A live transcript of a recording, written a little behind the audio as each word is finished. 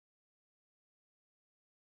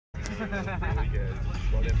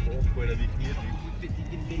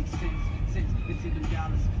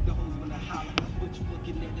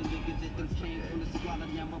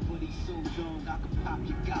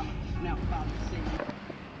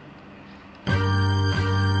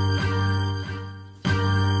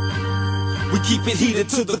We keep it heated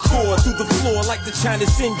to the core, through the floor like the China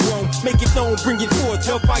syndrome. Make it known, bring it forth,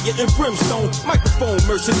 hellfire and brimstone. Microphone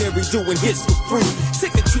mercenary doing hits for free.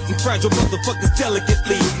 Sick of treating fragile motherfuckers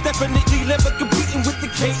delicately. Definitely never competing with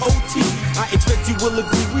the KOT. I expect you will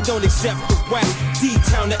agree, we don't accept the whack.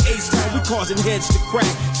 D-Town to H-Town, we causing heads to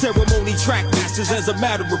crack. Ceremony track masters as a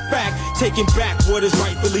matter of fact. Taking back what is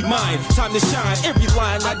rightfully mine. Time to shine, every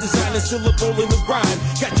line I design a syllable in the rhyme.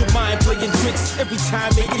 Got your mind playing tricks, every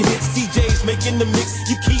time making hits. DJs making the mix,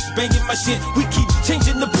 you keep banging my shit. We keep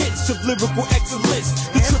changing the pitch of lyrical excellence.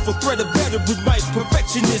 The triple threat of veteran mic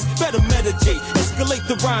perfectionist. Better meditate, escalate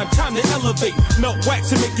the rhyme, time to elevate. Melt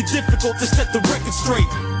wax and make it difficult to set the record straight.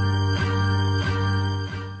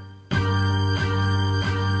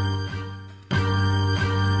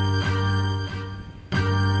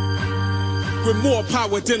 With more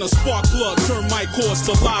power than a spark plug, turn my course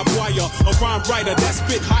to live wire. A rhyme writer that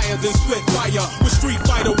spit higher than split fire. With Street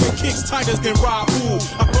Fighter with kicks tighter than Rob Wu.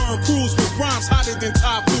 I burn crews with rhymes hotter than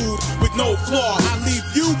Thai food. With no flaw, I leave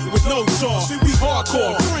you with no jaw. See, we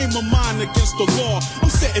hardcore, frame of mind against the law.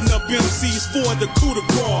 I'm setting up MCs for the coup de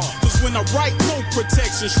grace. Cause when I write, no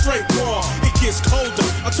protection, straight raw. It gets colder,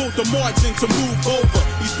 I told the margin to move over.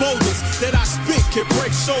 These boulders that I spit can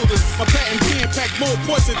break shoulders. A patent can pack more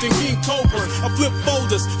poison than King Cobras. I flip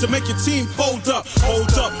folders to make your team fold up.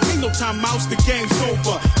 Hold up, ain't no timeouts, the game's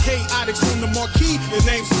over. Chaotix on the marquee, your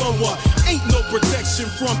name's slower. Ain't no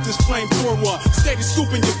protection from this flamethrower. Steady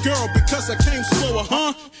scooping your girl because I came slower,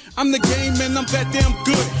 huh? I'm the game and I'm that damn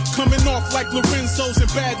good. Coming off like Lorenzo's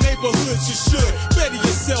in bad neighborhoods, you should better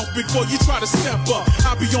yourself before you try to step up.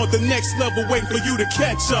 I'll be on the next level waiting for you to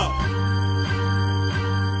catch up.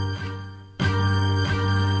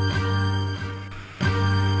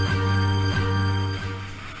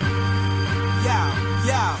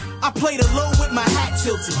 I play the low with my hat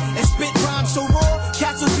tilted and spit rhymes so raw,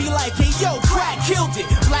 cats will be like, hey yo, crack killed it.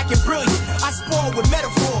 Black and brilliant, I spawn with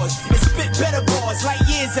metaphors and spit better bars, like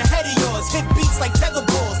years ahead of yours. Hit beats like tether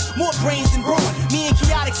balls, more brains than brawn. Me and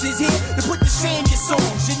Chaotix is here to put to shame your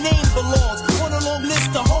songs. Your name belongs on a long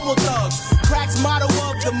list of homo thugs. Crack's motto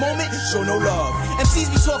of the moment, show no love.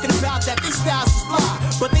 MCs be talking about that these styles is fly,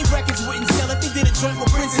 but they records wouldn't sell if they did a joint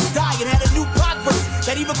with Princess Di and had a new pop verse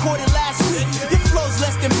that he recorded last week. Your flow's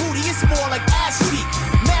less than booty, it's more like ass cheek.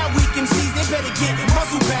 Now weak MCs, they better get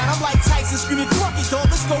muscle bound. I'm like Tyson screaming, fuck it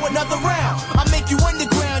dog, let's go another round. I make you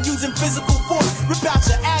underground using physical force. Rip out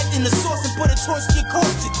your ad in the source and put a torch to your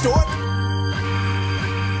corpse, you dork.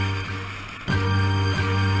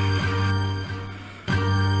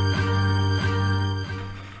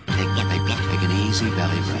 Take an easy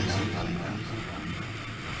belly breath.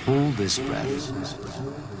 Hold this breath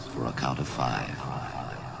for a count of 5.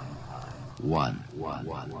 1,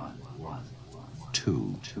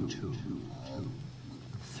 2,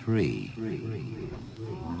 3,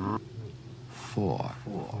 4,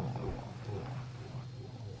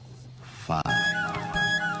 5.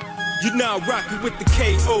 You're now rocking with the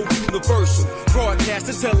KO Universal.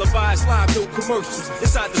 Broadcasting, televised, live, no commercials.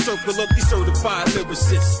 Inside the circle of these certified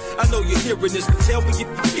lyricists. I know you're hearing this, but tell me if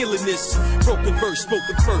you're feeling this. Broken verse,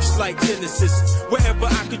 spoken first like Genesis. Wherever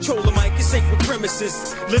I control the mic, it's sacred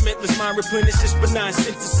premises. Limitless mind replenishes benign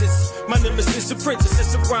synthesis. My nemesis,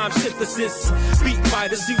 apprentices of rhyme synthesis. Beat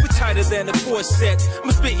fighter, see we're tighter than a corset.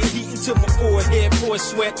 I'm spitting heat into my forehead, pour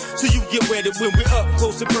sweat. So you get wetted when we're up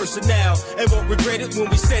close and personal. And won't regret it when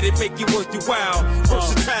we said it, make it worth your while.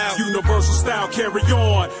 Versatile, universal style, carry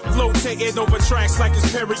on. Flotating over tracks like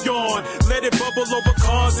it's Perry on. Let it bubble over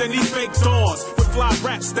cars and these fake dawns. With fly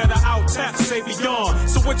raps that are out tapped, say beyond.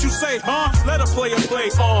 So what you say, huh? Let a player play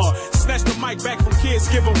on. Snatch the mic back from kids,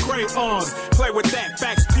 give them crayons. Play with that,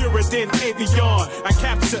 facts purer than avion. I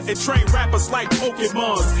capture and train rappers like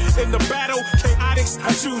Pokemons. In the battle, Chaotix,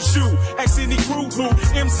 I choose you. Ask any crew who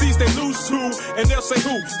MCs they lose to, and they'll say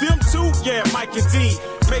who? Them two? Yeah, Mike and D.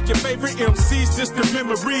 Make your favorite MCs just the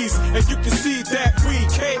memories, and you can see that we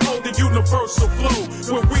KO the universal flow.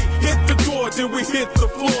 When we hit the door, then we hit the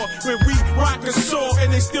floor. When we rock a show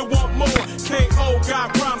and they still want more, KO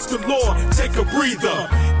got rhymes galore. Take a breather.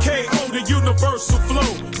 KO the universal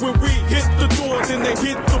flow. When we hit the door, then they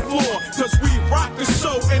hit the floor. Cause we rock the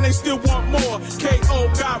show and they still want more. KO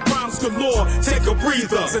got rhymes galore. Take a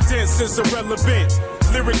breather. The dance is irrelevant.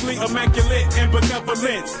 Lyrically immaculate and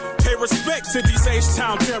benevolent. Pay respect to these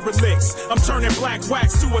H-Town derelicts. I'm turning black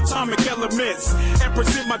wax to atomic elements and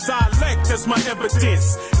present my dialect as my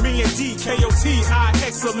evidence. Me and DKOTI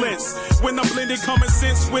excellence. When I'm blending common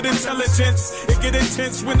sense with intelligence, it get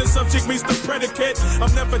intense when the subject meets the predicate.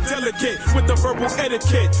 I'm never delicate with the verbal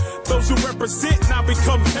etiquette. Those who represent now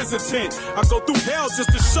become hesitant. I go through hell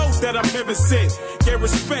just to show that I'm heaven sent. Get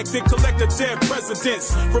respect and collect the dead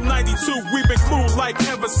presidents. From 92, we've been cool like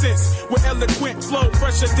ever since. With eloquent flow,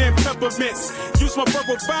 fresher than peppermints. Use my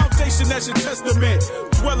verbal foundation as your testament.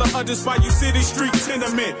 Dweller others by your city street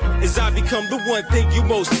tenement. As I become the one thing you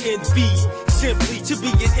most envy, simply to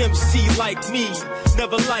be an MC like me.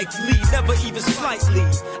 Never likely, never even slightly.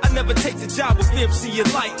 I never take the job of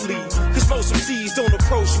MCing lightly, cause most MCs don't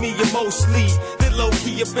approach me emotionally. They're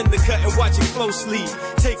low-key up in the cut and watching closely,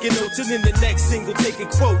 taking notes and in the next single taking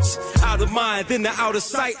quotes. Out of mind, then they're out of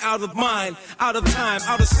sight, out of mind, out of time,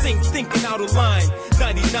 out of sync, thinking out of line.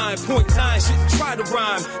 99.9 shouldn't try to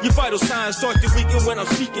rhyme. Your vital signs start to weaken when I'm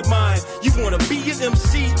speaking mine. You wanna be an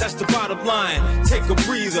MC? That's the bottom line. Take a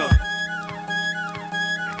breather.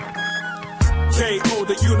 KO,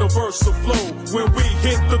 the universal flow. When we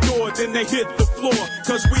hit the door, then they hit the floor.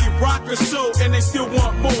 Cause we rock the show and they still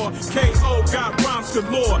want more. KO got rhymes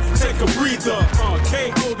galore. Take a breather.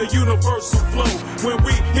 KO, the universal flow. When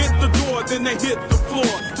we hit the door, then they hit the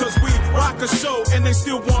floor. Cause we rock the show and they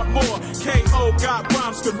still want more. KO got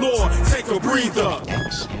rhymes galore. Take a breather.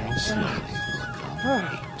 Exhale slowly for a count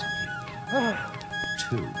of 8,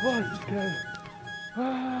 2,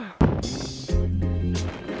 1.